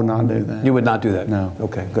I would not do that. You would not do that? No.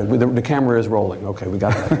 Okay, good. The camera is rolling. Okay, we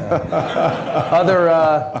got that.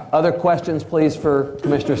 Other questions, please, for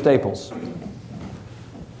Commissioner Staples?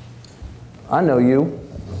 I know you.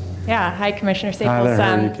 Yeah, hi, Commissioner Hi Staples. there,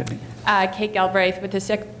 how are you, Kate? Kate Galbraith with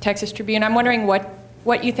the Texas Tribune. I'm wondering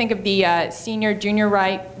what you think of the senior junior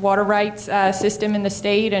water rights system in the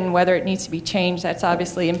state and whether it needs to be changed. That's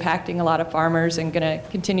obviously impacting a lot of farmers and going to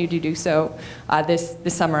continue to do so this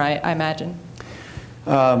summer, I imagine.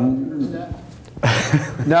 No,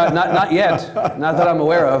 not yet. Not that I'm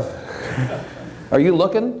aware of. Are you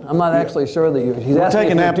looking? I'm not actually sure that you. He's We're asking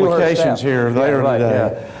taking if you do her applications staff. here later right,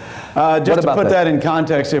 today. Yeah. Just to put that in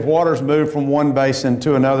context, if water's moved from one basin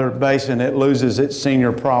to another basin, it loses its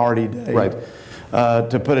senior priority date. Right.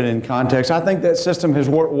 To put it in context, I think that system has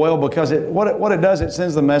worked well because what it does, it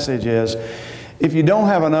sends the message is, if you don't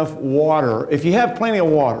have enough water, if you have plenty of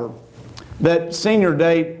water, that senior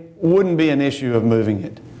date wouldn't be an issue of moving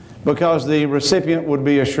it, because the recipient would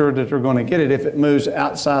be assured that they're going to get it if it moves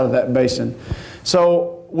outside of that basin.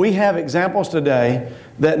 So we have examples today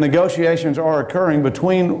that negotiations are occurring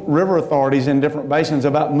between river authorities in different basins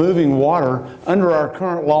about moving water under our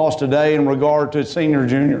current laws today in regard to senior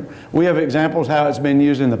junior. We have examples how it's been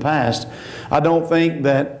used in the past. I don't think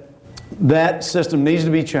that system needs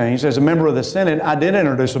to be changed. As a member of the Senate, I did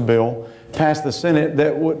introduce a bill passed the Senate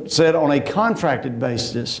that said on a contracted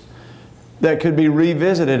basis that could be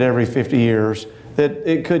revisited every 50 years, that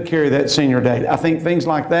it could carry that senior date. I think things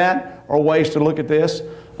like that are ways to look at this,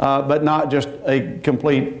 but not just a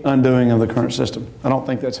complete undoing of the current system. I don't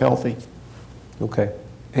think that's healthy. Okay.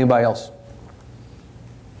 Anybody else?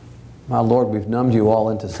 My Lord, we've numbed you all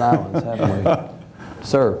into silence, haven't we?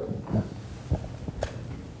 Sir.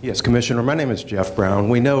 Yes, Commissioner, my name is Jeff Brown.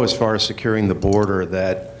 We know as far as securing the border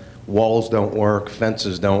that walls don't work,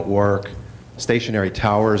 fences don't work, stationary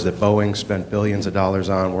towers that Boeing spent billions of dollars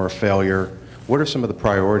on were a failure. What are some of the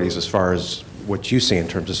priorities as far as what you see in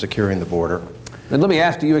terms of securing the border? And let me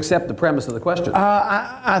ask, do you accept the premise of the question?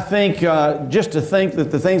 I think just to think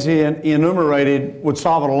that the things he enumerated would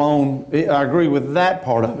solve it alone, I agree with that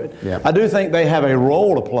part of it. Yeah. I do think they have a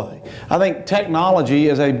role to play. I think technology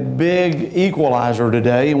is a big equalizer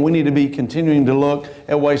today, and we need to be continuing to look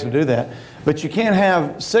at ways to do that. But you can't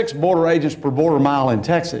have 6 border agents per border mile in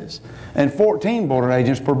Texas and 14 border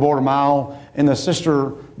agents per border mile in the sister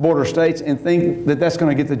border states and think that that's going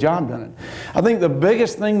to get the job done. I think the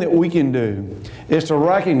biggest thing that we can do is to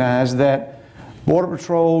recognize that Border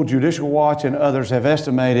Patrol, Judicial Watch, and others have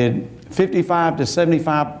estimated 55 to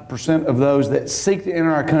 75% of those that seek to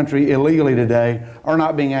enter our country illegally today are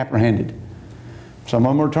not being apprehended. Some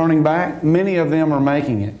of them are turning back. Many of them are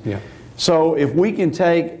making it. Yeah. So if we can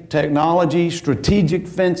take technology, strategic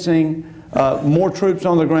fencing, more troops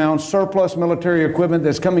on the ground, surplus military equipment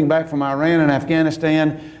that's coming back from Iran and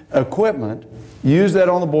Afghanistan, equipment, use that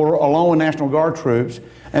on the border along with National Guard troops,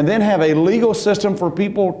 and then have a legal system for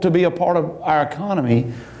people to be a part of our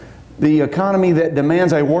economy, the economy that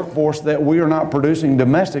demands a workforce that we are not producing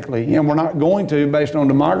domestically, and we're not going to based on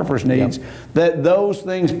demographers' needs, that those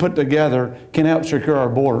things put together can help secure our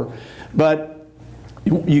border. But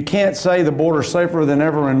you can't say the border's safer than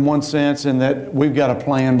ever in one sense and that we've got a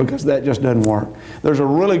plan, because that just doesn't work. There's a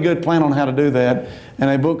really good plan on how to do that in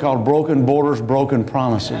a book called Broken Borders, Broken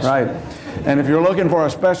Promises. Right. And if you're looking for a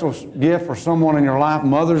special gift for someone in your life,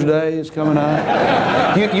 Mother's Day is coming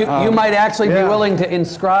up. You might actually be willing to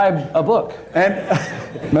inscribe a book.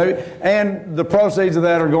 And maybe, and the proceeds of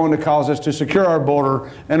that are going to cause us to secure our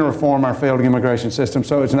border and reform our failed immigration system,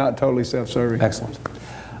 so it's not totally self-serving. Excellent.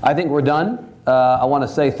 I think we're done. I want to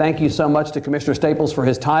say thank you so much to Commissioner Staples for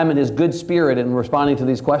his time and his good spirit in responding to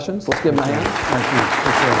these questions. Let's give him a hand.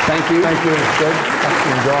 Thank you. Thank you. Thank you. It's good.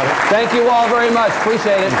 Enjoyed it. Thank you all very much.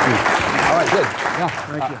 Appreciate it. All right, good. Yeah,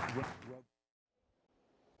 thank you.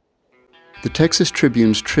 The Texas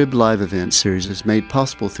Tribune's TribLive event series is made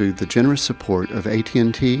possible through the generous support of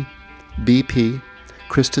AT&T, BP,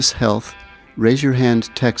 Christus Health, Raise Your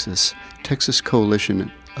Hand Texas, Texas Coalition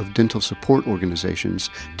of Dental Support Organizations,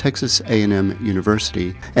 Texas A&M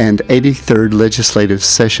University, and 83rd Legislative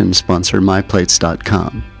Session sponsor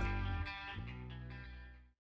MyPlates.com.